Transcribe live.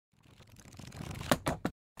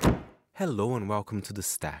Hello and welcome to The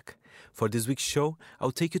Stack. For this week's show,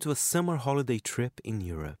 I'll take you to a summer holiday trip in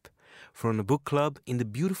Europe. From a book club in the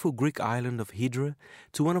beautiful Greek island of Hydra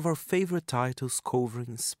to one of our favorite titles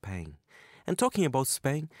covering Spain. And talking about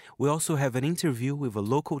Spain, we also have an interview with a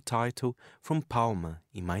local title from Palma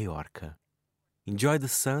in Mallorca. Enjoy the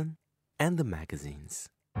sun and the magazines.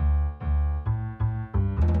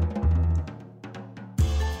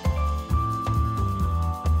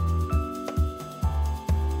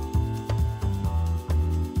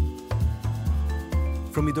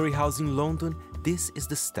 From Midori House in London, this is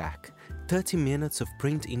The Stack, 30 minutes of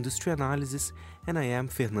print industry analysis, and I am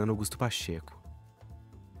Fernando Augusto Pacheco.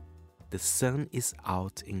 The sun is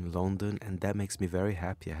out in London, and that makes me very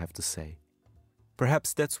happy, I have to say.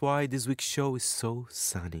 Perhaps that's why this week's show is so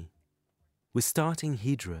sunny. We start in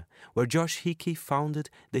Hydra, where Josh Hickey founded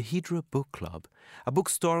the Hydra Book Club, a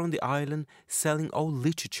bookstore on the island selling all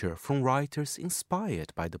literature from writers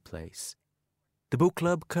inspired by the place. The book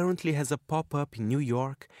club currently has a pop-up in New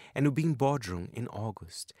York and will be in Bodrum in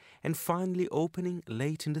August, and finally opening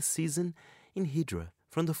late in the season in Hydra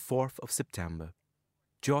from the 4th of September.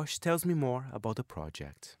 Josh tells me more about the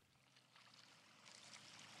project.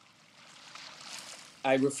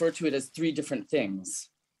 I refer to it as three different things.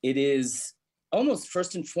 It is almost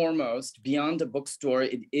first and foremost, beyond a bookstore,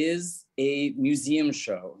 it is a museum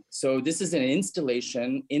show. So this is an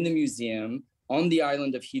installation in the museum on the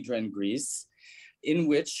island of Hydra in Greece, in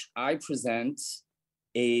which I present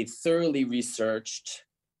a thoroughly researched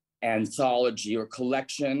anthology or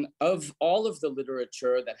collection of all of the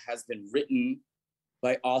literature that has been written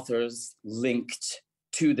by authors linked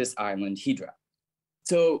to this island, Hydra.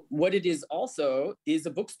 So what it is also is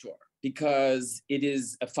a bookstore because it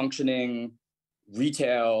is a functioning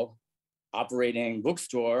retail operating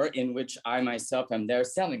bookstore in which I myself am there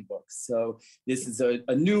selling books. So this is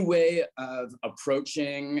a new way of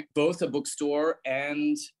approaching both a bookstore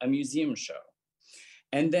and a museum show.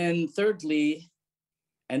 And then thirdly,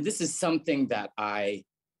 and this is something that I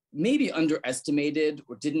maybe underestimated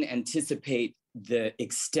or didn't anticipate the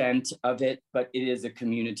extent of it, but it is a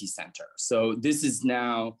community center. So this is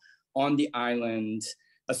now on the island,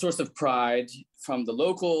 a source of pride from the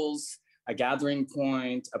locals, a gathering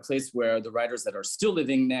point, a place where the writers that are still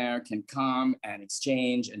living there can come and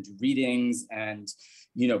exchange and do readings and,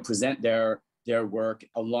 present their work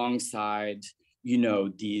alongside,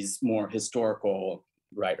 these more historical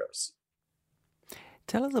writers.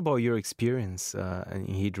 Tell us about your experience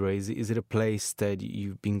in Hydra. Is it a place that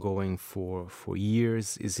you've been going for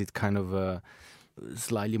years? Is it kind of a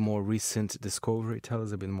slightly more recent discovery? Tell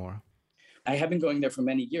us a bit more. I have been going there for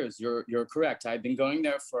many years. You're correct. I've been going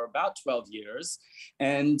there for about 12 years.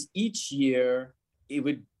 And each year it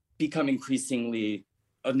would become an increasingly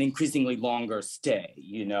longer stay,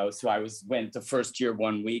 So I went the first year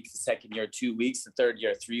 1 week, the second year 2 weeks, the third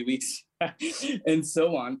year 3 weeks, and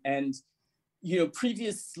so on. And,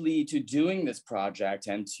 previously to doing this project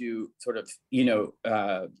and to sort of,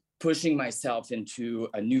 pushing myself into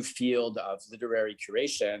a new field of literary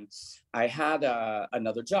curation, I had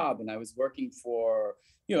another job and I was working for,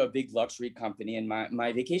 a big luxury company. And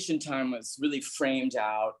my vacation time was really framed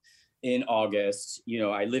out in August.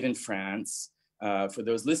 I live in France. For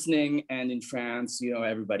those listening, and in France,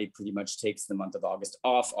 everybody pretty much takes the month of August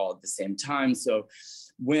off all at the same time. So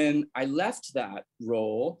when I left that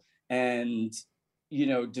role and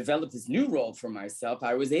developed this new role for myself,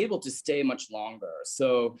 I was able to stay much longer.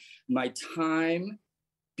 So my time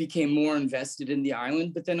became more invested in the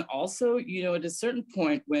island, but then also, at a certain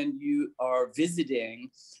point when you are visiting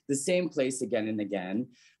the same place again and again,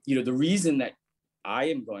 the reason that I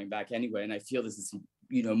am going back anyway, and I feel this is,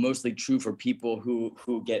 mostly true for people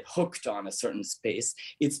who get hooked on a certain space,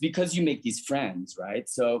 it's because you make these friends, right?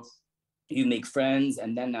 So you make friends,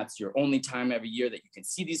 and then that's your only time every year that you can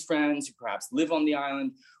see these friends who perhaps live on the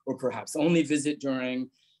island or perhaps only visit during,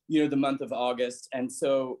 the month of August. And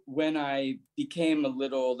so when I became a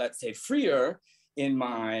little, let's say, freer in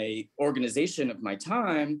my organization of my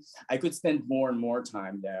time, I could spend more and more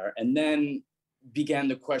time there. And then began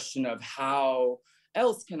the question of how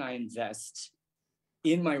else can I invest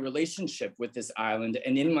in my relationship with this island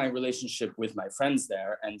and in my relationship with my friends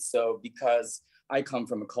there. And so because I come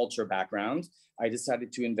from a culture background, I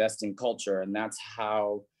decided to invest in culture, and that's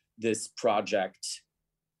how this project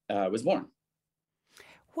was born.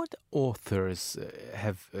 What authors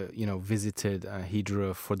have, visited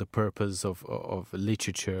Hydra for the purpose of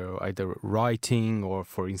literature, either writing or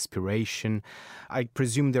for inspiration? I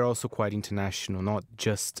presume they're also quite international, not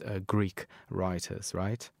just Greek writers,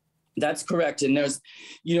 right? That's correct. And there's,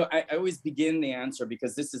 I always begin the answer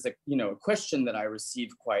because this is a question that I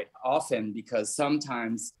receive quite often, because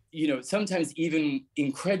sometimes sometimes even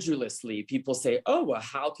incredulously, people say, oh, well,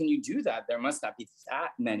 how can you do that? There must not be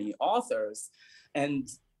that many authors. And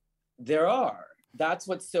there are. That's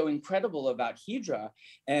what's so incredible about Hydra.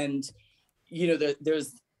 And,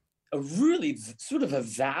 there's a really sort of a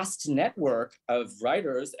vast network of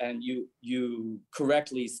writers, and you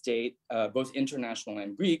correctly state both international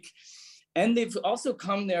and Greek. And they've also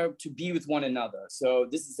come there to be with one another. So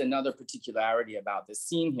this is another particularity about this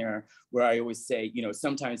scene here, where I always say,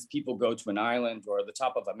 sometimes people go to an island or the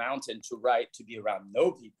top of a mountain to write, to be around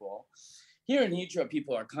no people. Here in Hydra,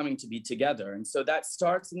 people are coming to be together. And so that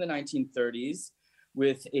starts in the 1930s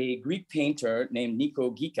with a Greek painter named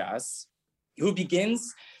Nikos Gikas, who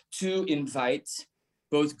begins to invite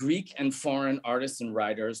both Greek and foreign artists and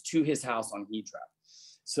writers to his house on Hydra.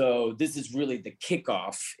 So this is really the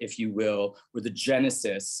kickoff, if you will, or the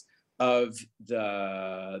genesis of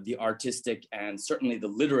the artistic and certainly the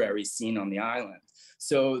literary scene on the island.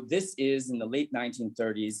 So this is in the late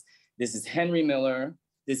 1930s. This is Henry Miller.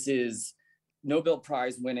 This is Nobel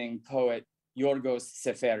Prize winning poet Yorgos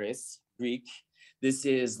Seferis, Greek. This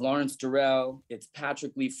is Lawrence Durrell. It's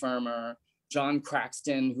Patrick Lee Fermer. John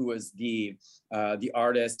Craxton, who was the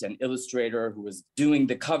artist and illustrator who was doing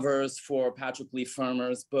the covers for Patrick Lee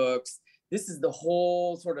Fermer's books. This is the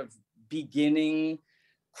whole sort of beginning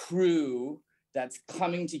crew that's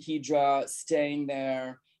coming to Hydra, staying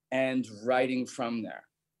there, and writing from there.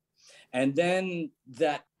 And then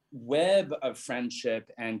that web of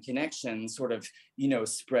friendship and connection sort of,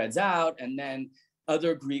 spreads out, and then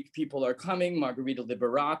other Greek people are coming. Margarita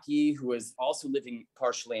Liberaki, who was also living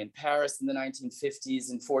partially in Paris in the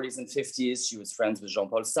 1950s and 40s and 50s. She was friends with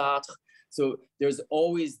Jean-Paul Sartre. So there's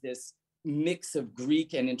always this mix of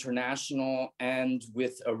Greek and international, and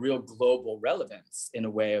with a real global relevance in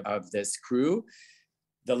a way of this crew.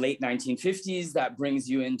 The late 1950s, that brings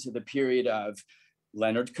you into the period of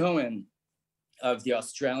Leonard Cohen, of the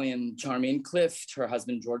Australian Charmian Clift, her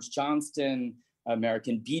husband George Johnston,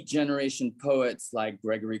 American Beat Generation poets like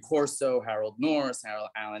Gregory Corso, Harold Norris,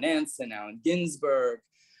 Alan Anson, Allen Ginsberg,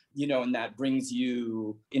 and that brings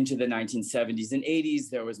you into the 1970s and 80s.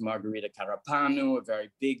 There was Margarita Karapanu, a very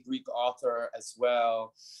big Greek author as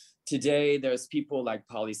well. Today, there's people like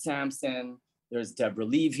Polly Sampson, there's Deborah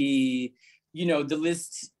Levy, the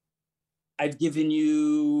list, I've given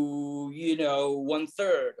you,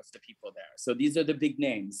 1/3 of the people there. So these are the big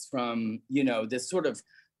names from, this sort of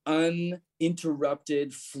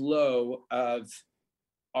uninterrupted flow of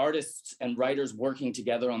artists and writers working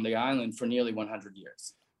together on the island for nearly 100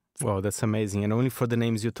 years. Wow, that's amazing. And only for the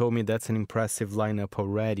names you told me, that's an impressive lineup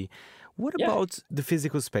already. What about the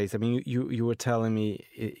physical space? I mean, you were telling me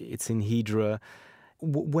it's in Hydra.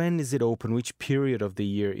 When is it open? Which period of the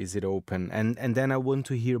year is it open? And then I want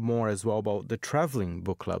to hear more as well about the traveling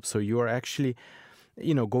book club. So you are actually,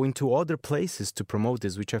 going to other places to promote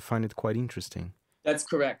this, which I find it quite interesting. That's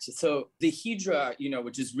correct. So the Hydra,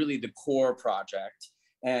 which is really the core project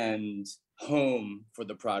and home for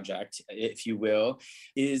the project, if you will,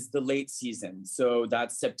 is the late season. So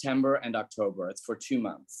that's September and October. It's for 2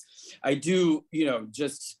 months. I do,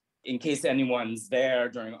 just in case anyone's there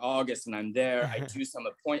during August and I'm there, I do some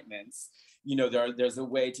appointments. There's a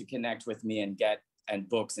way to connect with me and get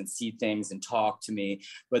books and see things and talk to me.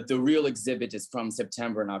 But the real exhibit is from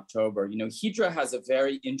September and October. Hydra has a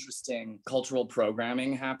very interesting cultural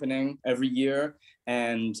programming happening every year.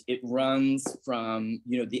 And it runs from,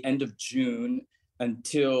 the end of June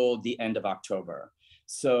until the end of October.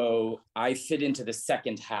 So I fit into the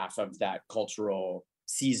second half of that cultural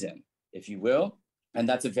season, if you will. And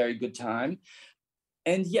that's a very good time.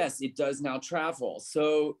 And yes, it does now travel.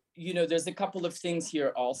 So, there's a couple of things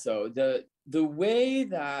here also. The way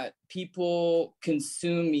that people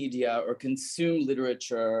consume media or consume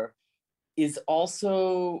literature is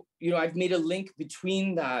also, I've made a link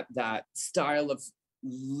between that style of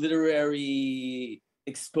literary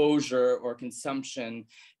exposure or consumption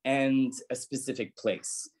and a specific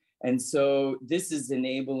place. And so this is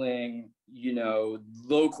enabling,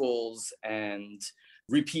 locals and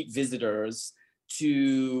repeat visitors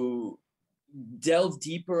to delve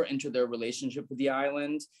deeper into their relationship with the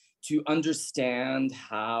island, to understand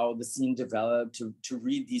how the scene developed, to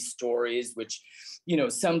read these stories, which,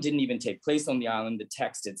 some didn't even take place on the island, the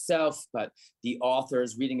text itself, but the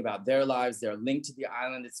authors reading about their lives, their link to the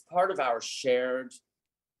island. It's part of our shared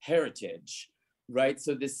heritage, right?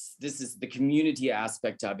 So this is the community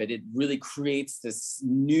aspect of it. It really creates this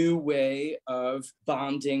new way of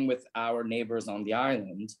bonding with our neighbors on the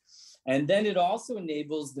island. And then it also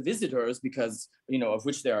enables the visitors, because, of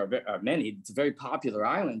which there are many, it's a very popular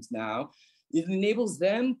island now. It enables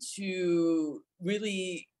them to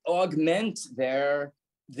really augment their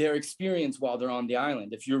their experience while they're on the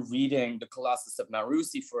island. If you're reading the Colossus of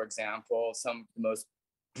Marusi, for example, some of the most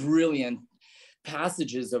brilliant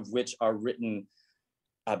passages of which are written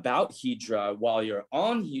about Hydra while you're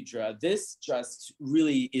on Hydra, this just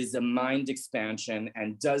really is a mind expansion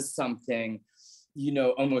and does something,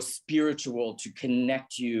 almost spiritual to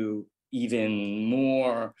connect you even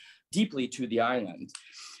more deeply to the island.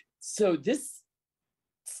 So this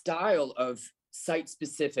style of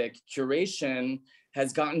site-specific curation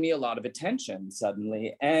has gotten me a lot of attention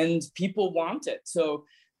suddenly, and people want it. So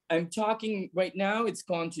I'm talking right now, it's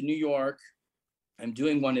gone to New York. I'm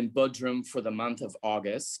doing one in Bodrum for the month of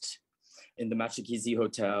August in the Machikizi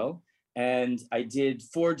Hotel. And I did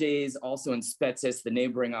 4 days also in Spetses, the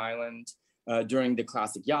neighboring island, during the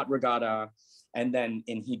classic yacht regatta, and then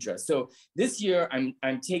in Hydra. So this year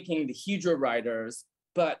I'm taking the Hydra writers,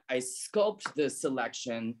 but I sculpt the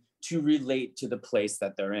selection to relate to the place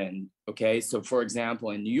that they're in, okay? So for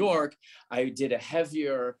example, in New York, I did a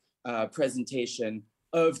heavier presentation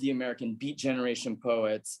of the American Beat Generation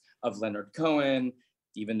poets of Leonard Cohen,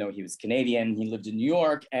 even though he was Canadian, he lived in New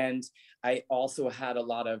York. And I also had a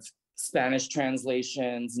lot of Spanish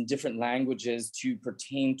translations in different languages to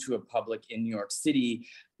pertain to a public in New York City,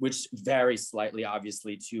 which varies slightly,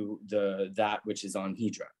 obviously, to that which is on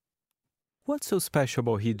Hydra. What's so special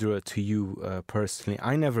about Hydra to you personally?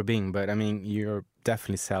 I never been, but I mean, you're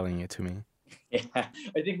definitely selling it to me. Yeah,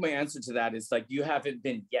 I think my answer to that is like, you haven't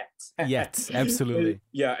been yet. Yet, absolutely.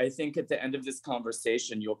 Yeah, I think at the end of this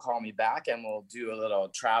conversation, you'll call me back and we'll do a little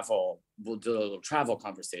travel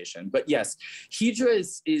conversation. But yes, Hydra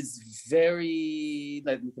is very,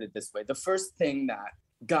 let me put it this way. The first thing that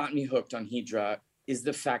got me hooked on Hydra is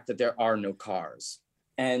the fact that there are no cars.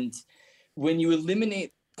 And when you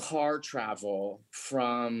eliminate car travel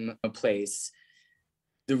from a place,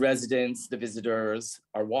 the residents, the visitors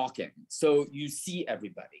are walking. So you see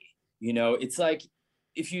everybody, it's like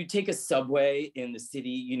if you take a subway in the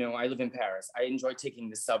city, I live in Paris. I enjoy taking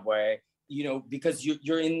the subway, because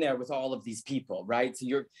you're in there with all of these people, right? So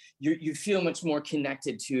you feel much more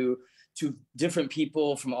connected to different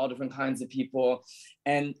people from all different kinds of people.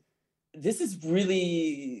 And this is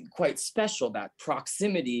really quite special. That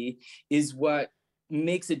proximity is what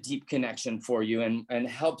makes a deep connection for you and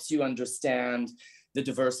helps you understand the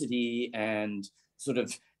diversity and sort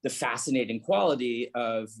of the fascinating quality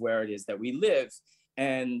of where it is that we live.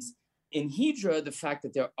 And in Hydra, the fact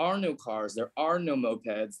that there are no cars, there are no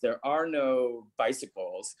mopeds, there are no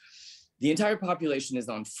bicycles, the entire population is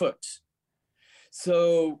on foot.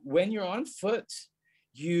 So when you're on foot,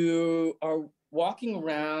 you are walking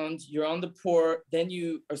around, you're on the port, then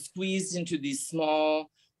you are squeezed into these small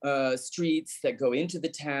streets that go into the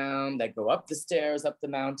town, that go up the stairs, up the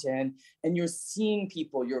mountain, and you're seeing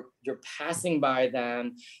people, you're passing by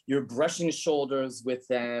them, you're brushing shoulders with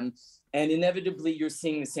them, and inevitably you're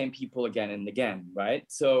seeing the same people again and again, right?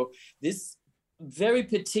 So this very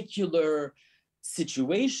particular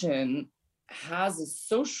situation has a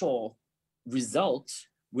social result,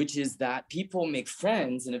 which is that people make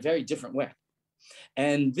friends in a very different way.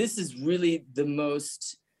 And this is really the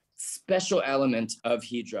most special element of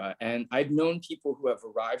Hydra. And I've known people who have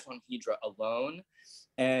arrived on Hydra alone,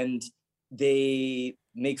 and they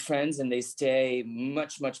make friends and they stay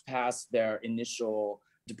much, much past their initial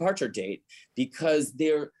departure date, because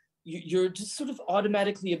you're just sort of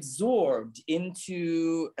automatically absorbed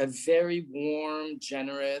into a very warm,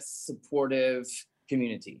 generous, supportive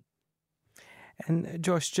community. And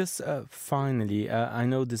Josh, just finally, I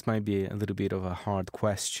know this might be a little bit of a hard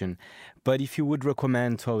question, but if you would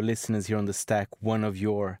recommend to our listeners here on the Stack one of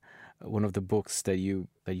the books that you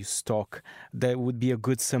stock, that would be a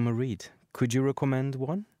good summer read. Could you recommend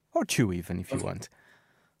one or two, even if you want?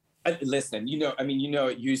 Listen, you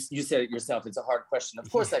said it yourself. It's a hard question. Of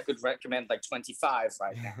course, I could recommend like 25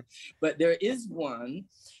 right now, but there is one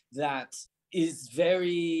that is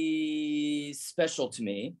very special to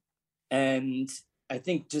me. And I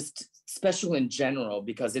think just special in general,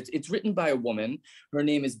 because it's written by a woman. Her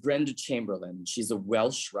name is Brenda Chamberlain. She's a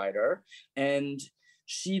Welsh writer, and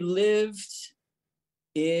she lived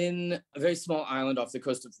in a very small island off the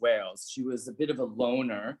coast of Wales. She was a bit of a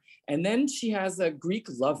loner, and then she has a Greek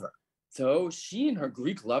lover. So she and her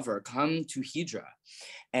Greek lover come to Hydra,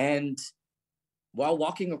 and while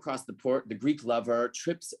walking across the port, the Greek lover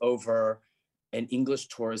trips over an English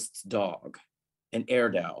tourist's dog, an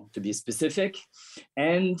Airedale, to be specific.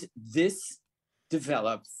 And this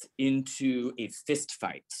develops into a fist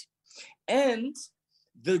fight. And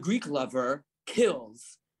the Greek lover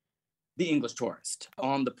kills the English tourist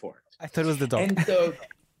on the port. I thought it was the dog.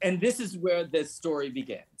 And this is where the story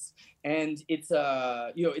begins. And it's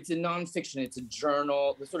it's a nonfiction, it's a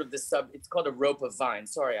journal, it's called A Rope of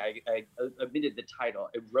Vines. Sorry, I omitted the title.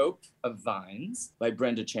 A Rope of Vines by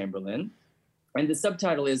Brenda Chamberlain. And the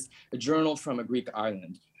subtitle is A Journal from a Greek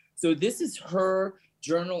Island. So this is her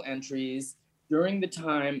journal entries during the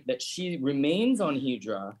time that she remains on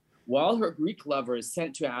Hydra while her Greek lover is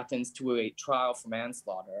sent to Athens to await trial for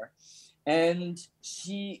manslaughter. And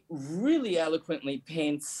she really eloquently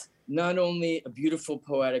paints not only a beautiful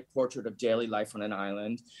poetic portrait of daily life on an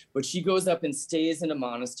island, but she goes up and stays in a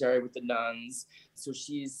monastery with the nuns. So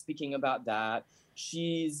she's speaking about that.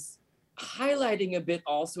 She's highlighting a bit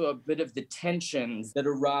of the tensions that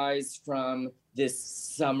arise from this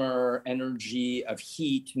summer energy of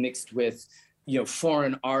heat mixed with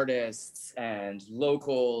foreign artists and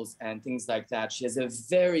locals and things like that. She has a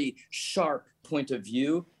very sharp point of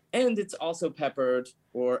view, and it's also peppered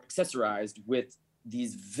or accessorized with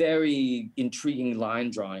these very intriguing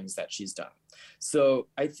line drawings that she's done. So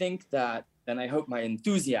I think that, and I hope my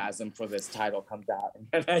enthusiasm for this title comes out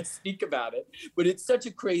and I speak about it, but it's such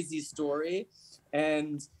a crazy story,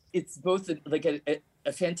 and it's both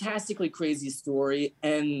a fantastically crazy story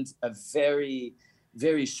and a very,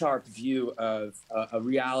 very sharp view of a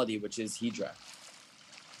reality, which is Hydra.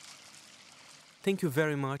 Thank you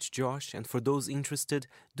very much, Josh, and for those interested,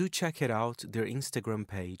 do check it out, their Instagram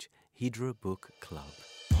page, Hydra Book Club.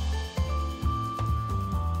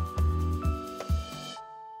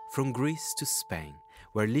 From Greece to Spain,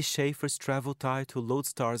 where Lee Schaefer's travel title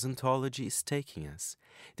Lodestars Anthology is taking us,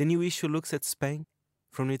 the new issue looks at Spain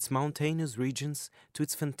from its mountainous regions to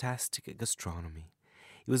its fantastic gastronomy.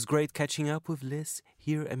 It was great catching up with Liz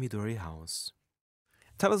here at Midori House.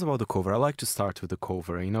 Tell us about the cover. I like to start with the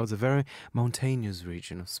cover. It's a very mountainous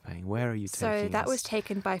region of Spain. Where are you taking us? So that was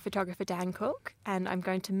taken by photographer Dan Cook, and I'm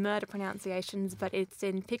going to murder pronunciations, but it's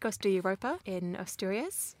in Picos de Europa in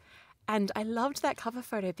Asturias. And I loved that cover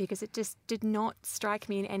photo because it just did not strike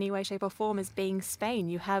me in any way, shape or form as being Spain.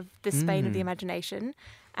 You have the Spain of the imagination,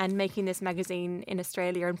 and making this magazine in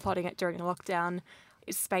Australia and plotting it during a lockdown,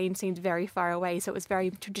 Spain seemed very far away. So it was very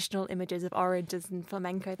traditional images of oranges and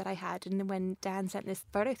flamenco that I had. And when Dan sent this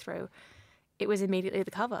photo through, it was immediately the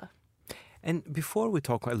cover. And before we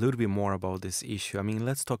talk a little bit more about this issue,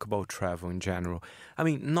 let's talk about travel in general.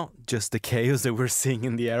 Not just the chaos that we're seeing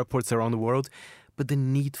in the airports around the world, but the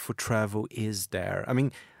need for travel is there.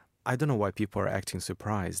 I don't know why people are acting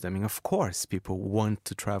surprised. Of course, people want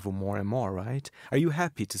to travel more and more, right? Are you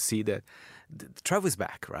happy to see that the travel is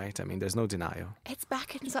back, right? There's no denial. It's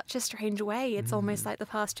back in such a strange way. It's almost like the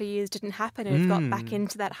past 2 years didn't happen, and we've got back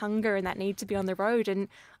into that hunger and that need to be on the road. And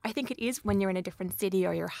I think it is when you're in a different city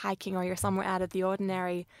or you're hiking or you're somewhere out of the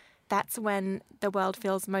ordinary, that's when the world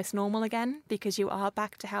feels most normal again, because you are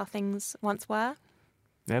back to how things once were.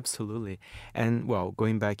 Absolutely. And,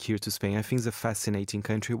 going back here to Spain, I think it's a fascinating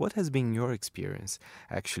country. What has been your experience,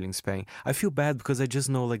 actually, in Spain? I feel bad because I just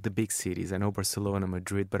know, the big cities. I know Barcelona,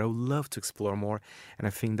 Madrid, but I would love to explore more. And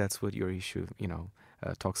I think that's what your issue,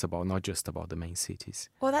 talks about, not just about the main cities.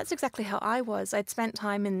 Well, that's exactly how I was. I'd spent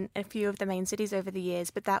time in a few of the main cities over the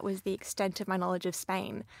years, but that was the extent of my knowledge of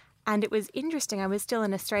Spain. And it was interesting. I was still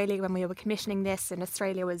in Australia when we were commissioning this, and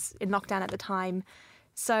Australia was in lockdown at the time.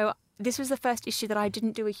 So this was the first issue that I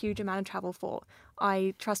didn't do a huge amount of travel for.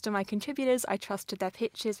 I trusted my contributors, I trusted their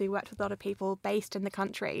pitches, we worked with a lot of people based in the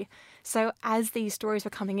country. So as these stories were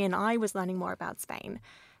coming in, I was learning more about Spain.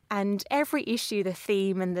 And every issue, the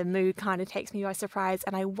theme and the mood kind of takes me by surprise,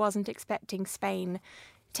 and I wasn't expecting Spain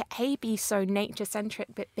to A, be so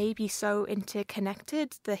nature-centric, but B, be so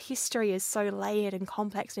interconnected. The history is so layered and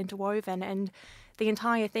complex and interwoven, and the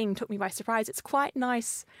entire thing took me by surprise. It's quite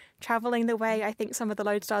nice travelling the way I think some of the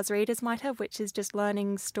Lodestars readers might have, which is just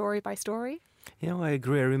learning story by story. I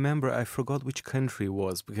agree. I remember, I forgot which country it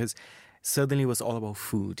was, because suddenly it was all about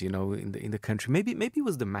food, in the country. Maybe it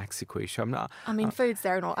was the Mexico issue. Food's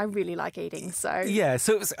there and all. I really like eating, so... Yeah,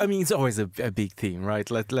 so, it's always a big theme, right?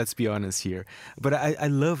 Let's be honest here. But I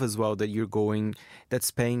love as well that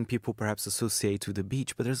Spain people perhaps associate with the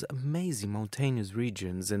beach, but there's amazing mountainous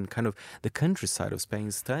regions, and kind of the countryside of Spain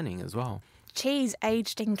is stunning as well. Cheese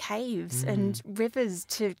aged in caves and rivers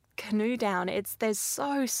to canoe down. There's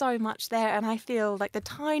so much there, and I feel like the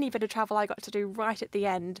tiny bit of travel I got to do right at the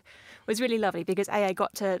end was really lovely, because I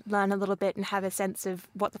got to learn a little bit and have a sense of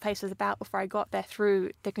what the place was about before I got there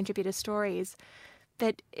through the contributor stories.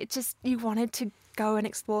 But it just, you wanted to go and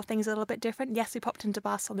explore things a little bit different. Yes, we popped into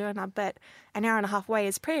Barcelona, but an hour and a half away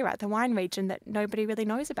is Priorat, the wine region that nobody really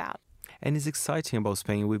knows about. And it's exciting about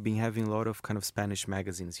Spain. We've been having a lot of kind of Spanish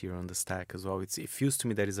magazines here on the stack as well. It feels to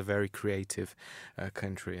me that it's a very creative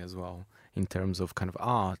country as well, in terms of kind of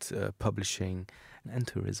art, publishing, and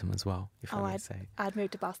tourism as well, if I may say. I'd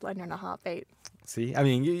move to Barcelona in a heartbeat. See, I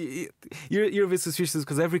mean, you're a bit suspicious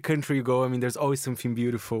because every country you go, I mean, there's always something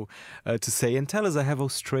beautiful to say. And tell us, I have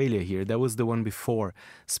Australia here. That was the one before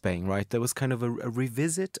Spain, right? That was kind of a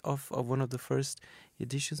revisit of one of the first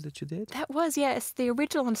editions that you did? That was, yes. The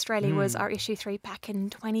original in Australia was our issue 3 back in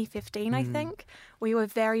 2015, I think. We were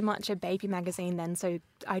very much a baby magazine then, so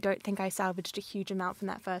I don't think I salvaged a huge amount from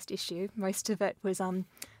that first issue. Most of it was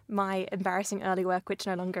my embarrassing early work, which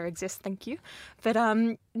no longer exists, thank you. But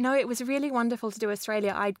no, it was really wonderful to do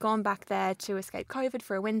Australia. I'd gone back there to escape COVID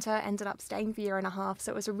for a winter, ended up staying for a year and a half,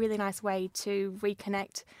 so it was a really nice way to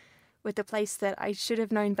reconnect with the place that I should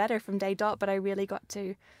have known better from day dot, but I really got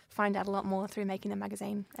to find out a lot more through making the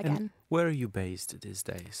magazine again. And where are you based these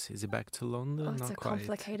days? Is it back to London? Oh, it's Not a quite.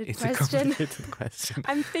 complicated It's question. a complicated question.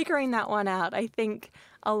 I'm figuring that one out. I think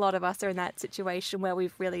a lot of us are in that situation where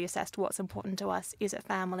we've really assessed what's important to us. Is it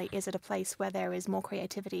family? Is it a place where there is more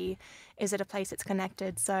creativity? Is it a place that's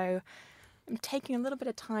connected? So I'm taking a little bit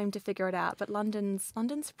of time to figure it out, but London's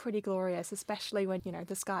pretty glorious, especially when, you know,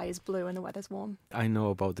 the sky is blue and the weather's warm. I know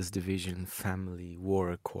about this division, family,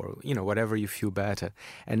 work, or, you know, whatever you feel better.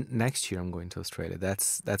 And next year I'm going to Australia.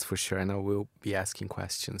 That's for sure. And I will be asking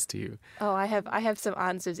questions to you. Oh, I have some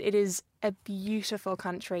answers. It is a beautiful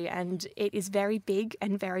country and it is very big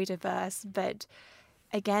and very diverse, but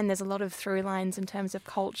again, there's a lot of through lines in terms of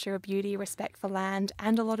culture, beauty, respect for land,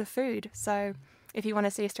 and a lot of food. So if you want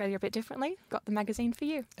to see Australia a bit differently, got the magazine for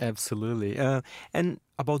you. Absolutely. And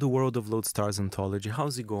about the world of Lodestars Anthology,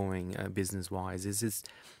 how's it going business-wise? Is it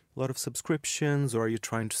a lot of subscriptions, or are you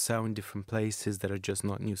trying to sell in different places that are just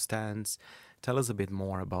not newsstands? Tell us a bit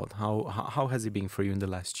more about how has it been for you in the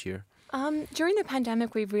last year? During the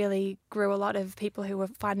pandemic, we really grew a lot of people who were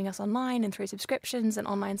finding us online and through subscriptions and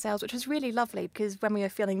online sales, which was really lovely because when we were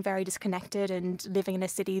feeling very disconnected and living in a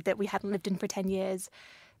city that we hadn't lived in for 10 years,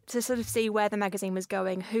 to sort of see where the magazine was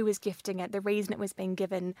going, who was gifting it, the reason it was being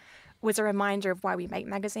given was a reminder of why we make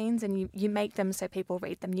magazines. And you make them so people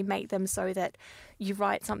read them. You make them so that you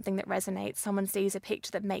write something that resonates. Someone sees a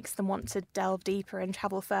picture that makes them want to delve deeper and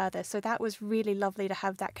travel further. So that was really lovely to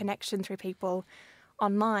have that connection through people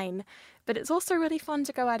online. But it's also really fun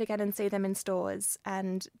to go out again and see them in stores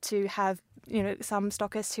and to have, you know, some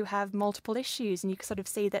stockists who have multiple issues and you can sort of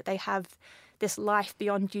see that they have this life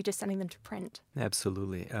beyond you just sending them to print.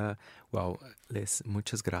 Absolutely. Well, Liz,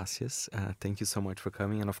 muchas gracias. Thank you so much for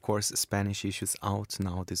coming. And of course, Spanish issue's out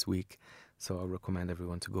now this week. So I recommend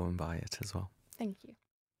everyone to go and buy it as well. Thank you.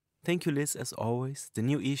 Thank you, Liz, as always. The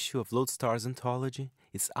new issue of Lodestars Anthology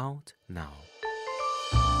is out now.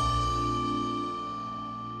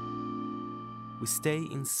 We stay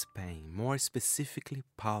in Spain, more specifically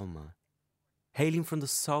Palma. Hailing from the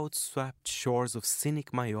salt-swept shores of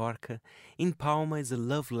scenic Mallorca, in Palma is a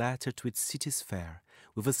love letter to its city's fair,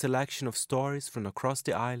 with a selection of stories from across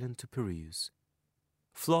the island to peruse.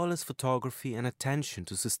 Flawless photography and attention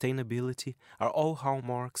to sustainability are all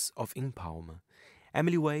hallmarks of In Palma.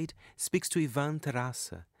 Emily Wade speaks to Ivan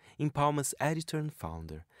Terrassa, In Palma's editor and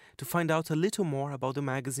founder, to find out a little more about the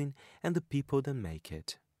magazine and the people that make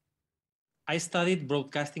it. I studied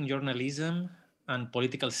broadcasting journalism and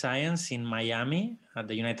political science in Miami at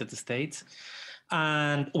the United States.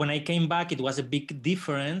 And when I came back, it was a big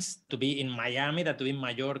difference to be in Miami than to be in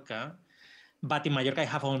Mallorca. But in Mallorca, I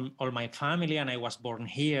have all my family and I was born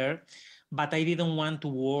here. But I didn't want to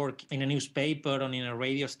work in a newspaper or in a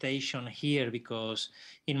radio station here because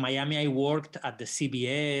in Miami, I worked at the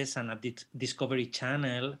CBS and at the Discovery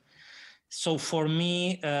Channel. So for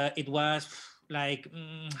me, it was like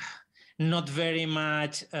not very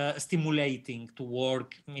much stimulating to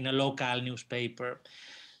work in a local newspaper.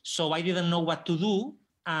 So I didn't know what to do.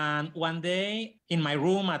 And one day in my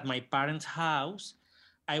room at my parents' house,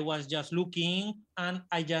 I was just looking and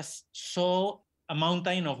I just saw a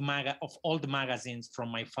mountain of old magazines from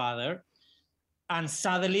my father. And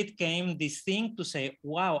suddenly it came this thing to say,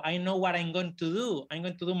 wow, I know what I'm going to do. I'm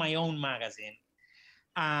going to do my own magazine.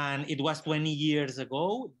 And it was 20 years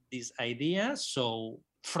ago, this idea. So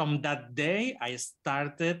from that day, I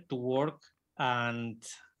started to work, and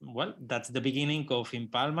well, that's the beginning of In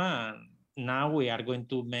Palma. And now we are going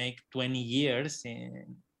to make 20 years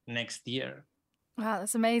next year. Wow,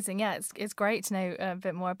 that's amazing. Yeah, it's great to know a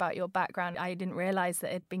bit more about your background. I didn't realise that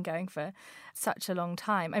it had been going for such a long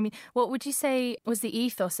time. I mean, what would you say was the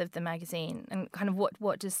ethos of the magazine, and kind of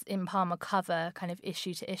what does In Palma cover kind of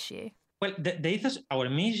issue to issue? Well, the ethos, our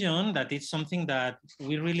mission, that is something that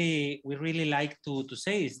we really like to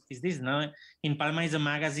say is this. No? In Palma is a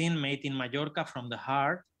magazine made in Mallorca from the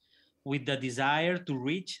heart, with the desire to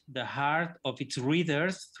reach the heart of its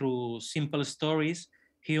readers through simple stories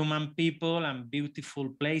human people and beautiful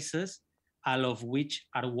places, all of which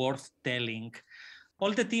are worth telling.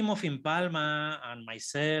 All the team of In Palma and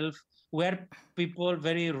myself, we're people,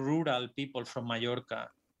 very rural people from Mallorca,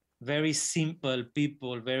 very simple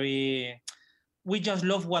people, we just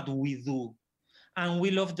love what we do. And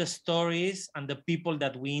we love the stories and the people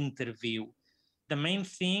that we interview. The main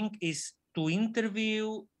thing is to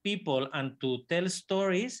interview people and to tell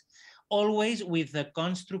stories, always with a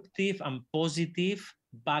constructive and positive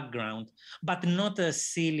background, but not a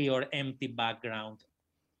silly or empty background.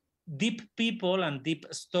 Deep people and deep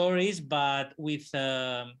stories, but with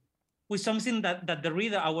something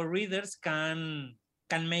that our readers can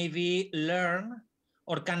maybe learn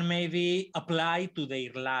or can maybe apply to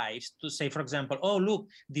their lives. To say, for example, oh, look,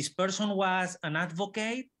 this person was an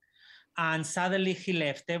advocate and suddenly he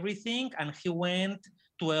left everything and he went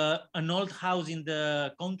to an old house in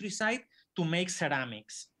the countryside to make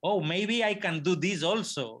ceramics. Oh, maybe I can do this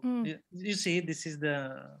also. You see, this is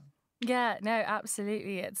the... Yeah, no,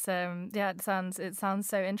 absolutely. It's it sounds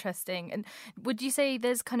so interesting. And would you say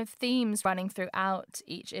there's kind of themes running throughout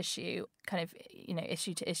each issue, kind of,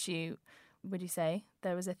 issue to issue? Would you say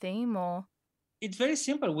there was a theme, or? It's very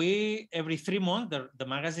simple. We, every 3 months, the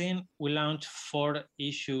magazine, we launch 4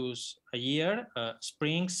 issues a year,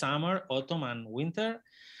 spring, summer, autumn, and winter.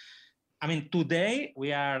 I mean, today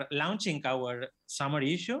we are launching our summer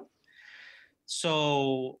issue.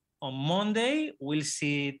 So on Monday, we'll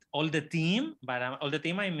see all the team, but all the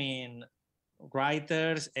team, I mean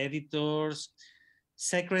writers, editors,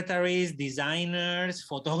 secretaries, designers,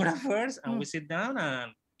 photographers, and we sit down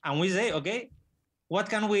and we say, okay, what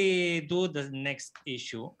can we do the next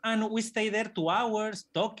issue? And we stay there 2 hours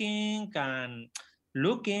talking and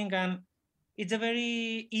looking, and it's a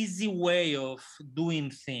very easy way of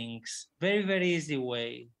doing things. Very, very easy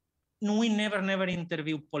way. We never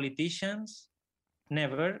interview politicians.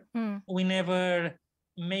 Never. We never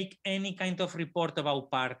make any kind of report about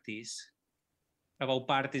parties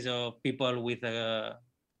of people with a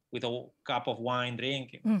cup of wine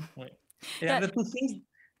drinking. There are the 2 things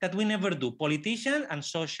that we never do: politician and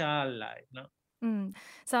social life. No.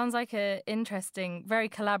 Sounds like an interesting, very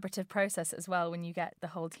collaborative process as well when you get the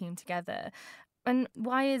whole team together. And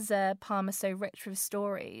why is Palma so rich with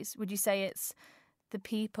stories? Would you say it's the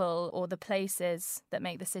people or the places that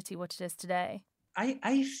make the city what it is today?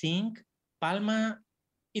 I think Palma,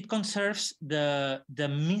 it conserves the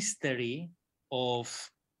mystery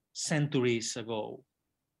of centuries ago.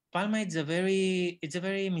 Palma is a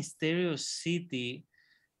very mysterious city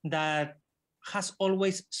that has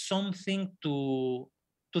always something to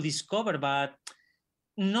discover, but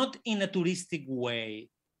not in a touristic way.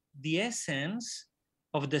 The essence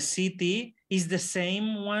of the city is the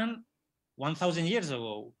same one 1,000 years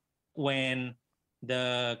ago, when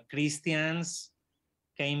the Christians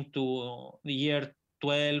came to the year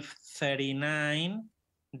 1239,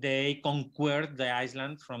 they conquered the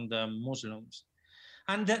island from the Muslims.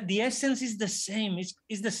 And the essence is the same.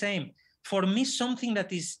 It's the same. For me, something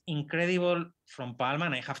that is incredible from Palma,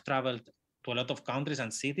 and I have traveled to a lot of countries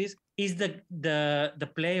and cities, is the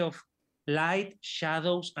play of light,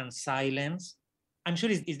 shadows, and silence. I'm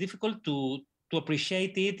sure it's difficult to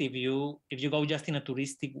appreciate it if you go just in a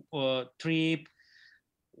touristic trip,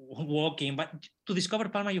 walking. But to discover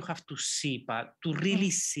Palma, you have to see, to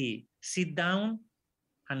really see. Sit down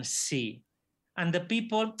and see. And the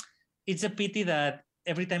people, it's a pity that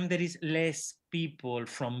every time there is less people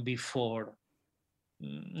from before.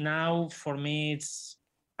 Now, for me,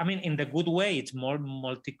 in the good way, it's more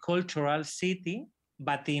multicultural city,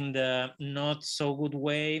 but in the not so good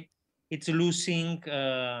way, it's losing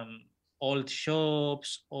old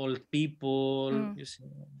shops, old people. You see.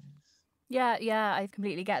 Yeah, I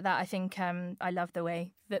completely get that. I think I love the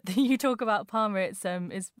way that you talk about Palma. It's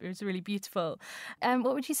really beautiful.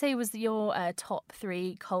 What would you say was your top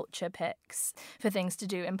 3 culture picks for things to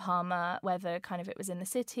do in Palma, whether kind of it was in the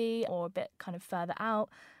city or a bit kind of further out?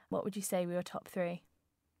 What would you say were your top 3?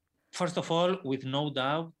 First of all, with no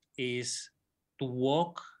doubt, is to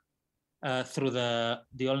walk through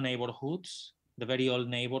the old neighborhoods, the very old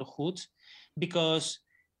neighborhoods, because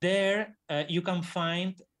there you can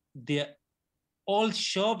find the old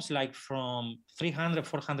shops like from 300,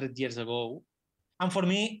 400 years ago. And for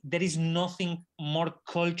me, there is nothing more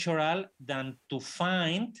cultural than to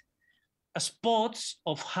find spots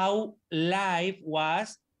of how life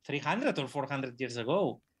was 300 or 400 years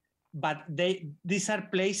ago. But these are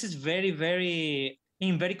places very, very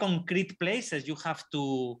concrete places. You have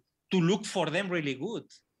to look for them really good.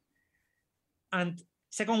 And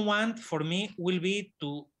second one for me will be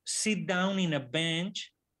to sit down in a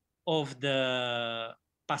bench of the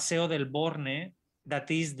Paseo del Borne that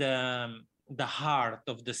is the heart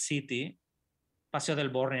of the city, Paseo del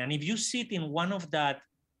Borne. And if you sit in one of that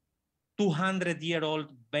 200-year-old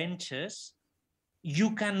benches,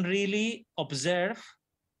 you can really observe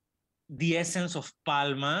the essence of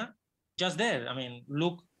Palma just there. I mean,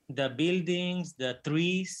 look, the buildings, the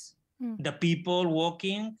trees, the people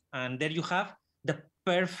walking, and there you have the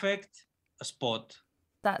perfect spot.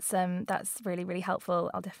 That's really, really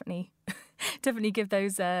helpful. I'll definitely give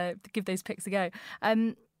those pics a go.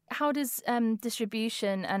 How does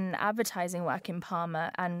distribution and advertising work in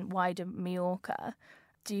Palma and wider Mallorca?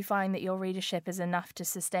 Do you find that your readership is enough to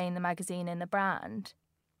sustain the magazine and the brand?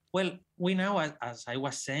 Well, we now, as I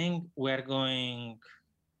was saying, we're going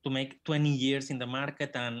to make 20 years in the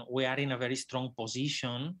market, and we are in a very strong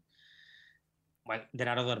position. Well, there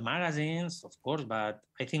are other magazines, of course, but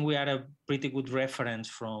I think we are a pretty good reference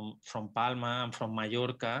from Palma and from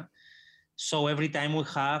Mallorca. So every time we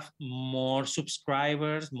have more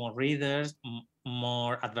subscribers, more readers,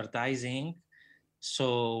 more advertising.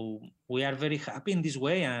 So we are very happy in this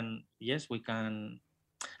way. And yes, we can.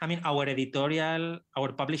 I mean,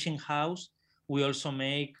 our publishing house, we also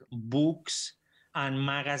make books and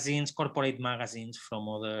magazines, corporate magazines from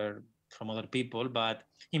other people. But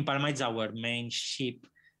in Palma, it's our main ship.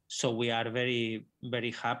 So we are very,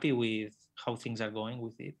 very happy with how things are going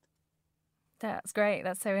with it. That's great.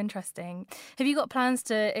 That's so interesting. Have you got plans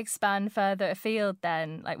to expand further afield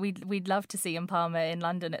then? Like we'd love to see in Palma in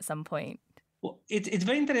London at some point. Well, it's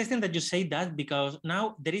very interesting that you say that, because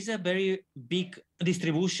now there is a very big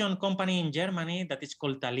distribution company in Germany that is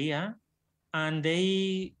called Thalia, and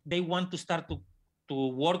they want to start to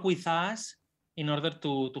work with us in order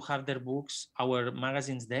to have their books, our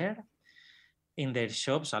magazines there in their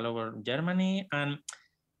shops all over Germany.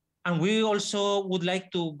 And we also would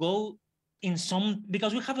like to go in some,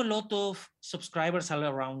 because we have a lot of subscribers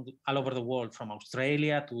all over the world, from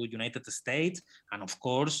Australia to United States, and of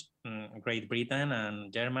course, Great Britain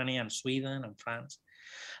and Germany and Sweden and France.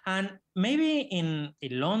 And maybe in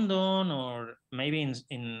London or maybe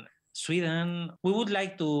in Sweden, we would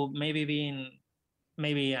like to maybe be in,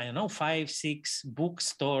 I don't know, 5-6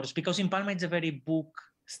 bookstores, because in Palma it's a very book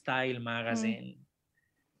style magazine.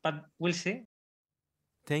 But we'll see.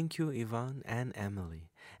 Thank you, Ivan and Emily.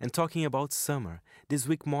 And talking about summer, this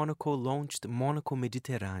week Monocle launched Monocle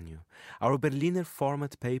Mediterraneo, our Berliner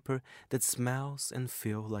format paper that smells and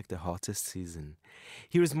feels like the hottest season.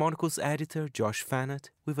 Here is Monocle's editor, Josh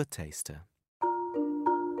Fannett, with a taster.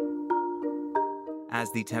 As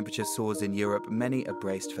the temperature soars in Europe, many are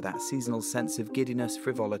braced for that seasonal sense of giddiness,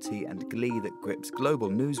 frivolity and glee that grips global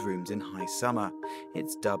newsrooms in high summer.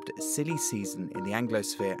 It's dubbed silly season in the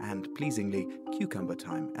Anglosphere and, pleasingly, cucumber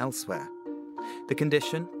time elsewhere. The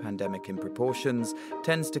condition, pandemic in proportions,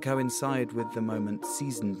 tends to coincide with the moment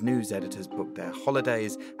seasoned news editors book their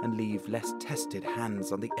holidays and leave less tested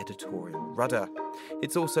hands on the editorial rudder.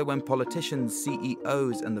 It's also when politicians,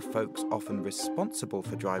 CEOs and the folks often responsible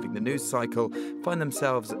for driving the news cycle find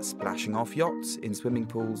themselves splashing off yachts in swimming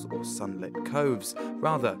pools or sunlit coves,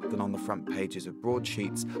 rather than on the front pages of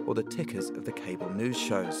broadsheets or the tickers of the cable news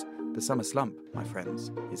shows. The summer slump, my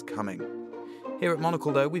friends, is coming. Here at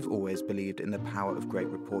Monocle, though, we've always believed in the power of great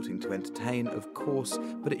reporting to entertain, of course,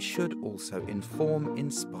 but it should also inform,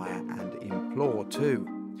 inspire and implore too.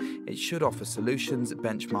 It should offer solutions,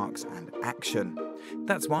 benchmarks and action.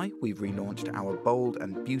 That's why we've relaunched our bold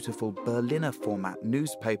and beautiful Berliner format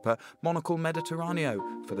newspaper, Monocle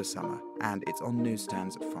Mediterraneo, for the summer, and it's on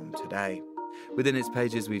newsstands from today. Within its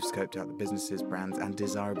pages, we've scoped out the businesses, brands and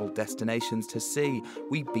desirable destinations to see.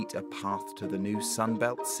 We beat a path to the new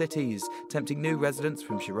Sunbelt cities, tempting new residents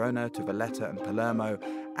from Girona to Valletta and Palermo,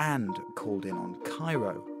 and called in on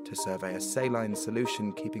Cairo to survey a saline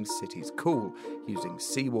solution keeping cities cool using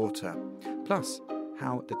seawater. Plus,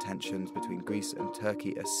 how the tensions between Greece and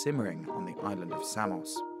Turkey are simmering on the island of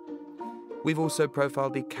Samos. We've also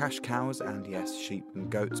profiled the cash cows and, yes, sheep and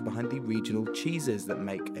goats behind the regional cheeses that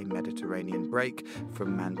make a Mediterranean break,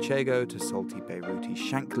 from Manchego to salty Beiruti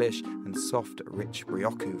shanklish and soft, rich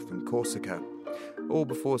brioche from Corsica. All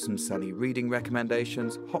before some sunny reading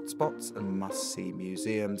recommendations, hotspots and must-see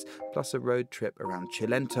museums, plus a road trip around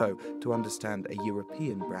Cilento to understand a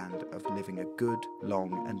European brand of living a good,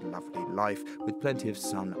 long and lovely life with plenty of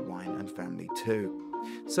sun, wine and family too.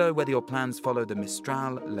 So whether your plans follow the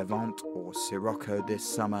Mistral, Levant or Sirocco this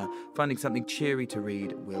summer, finding something cheery to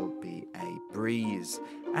read will be a breeze.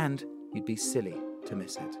 And you'd be silly to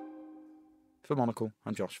miss it. For Monocle,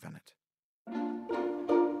 I'm Josh Fannett.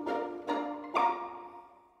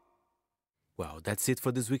 Well, that's it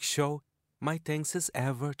for this week's show. My thanks as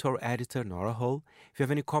ever to our editor, Nora Hull. If you have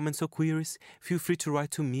any comments or queries, feel free to write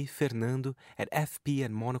to me, Fernando, at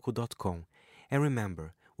fp@monocle.com. And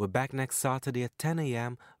remember, we're back next Saturday at 10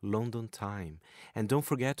 a.m. London time. And don't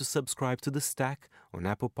forget to subscribe to The Stack on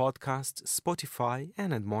Apple Podcasts, Spotify,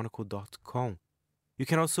 and at monocle.com. You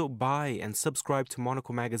can also buy and subscribe to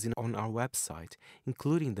Monocle magazine on our website,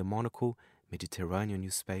 including the Monocle Mediterraneo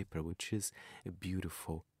newspaper, which is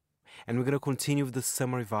beautiful. And we're going to continue with the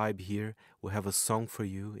summer vibe here. We have a song for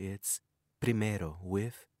you. It's Primero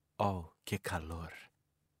with Oh, Que Calor.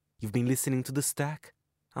 You've been listening to The Stack.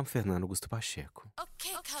 I'm Fernando Augusto Pacheco.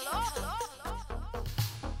 Okay, calor.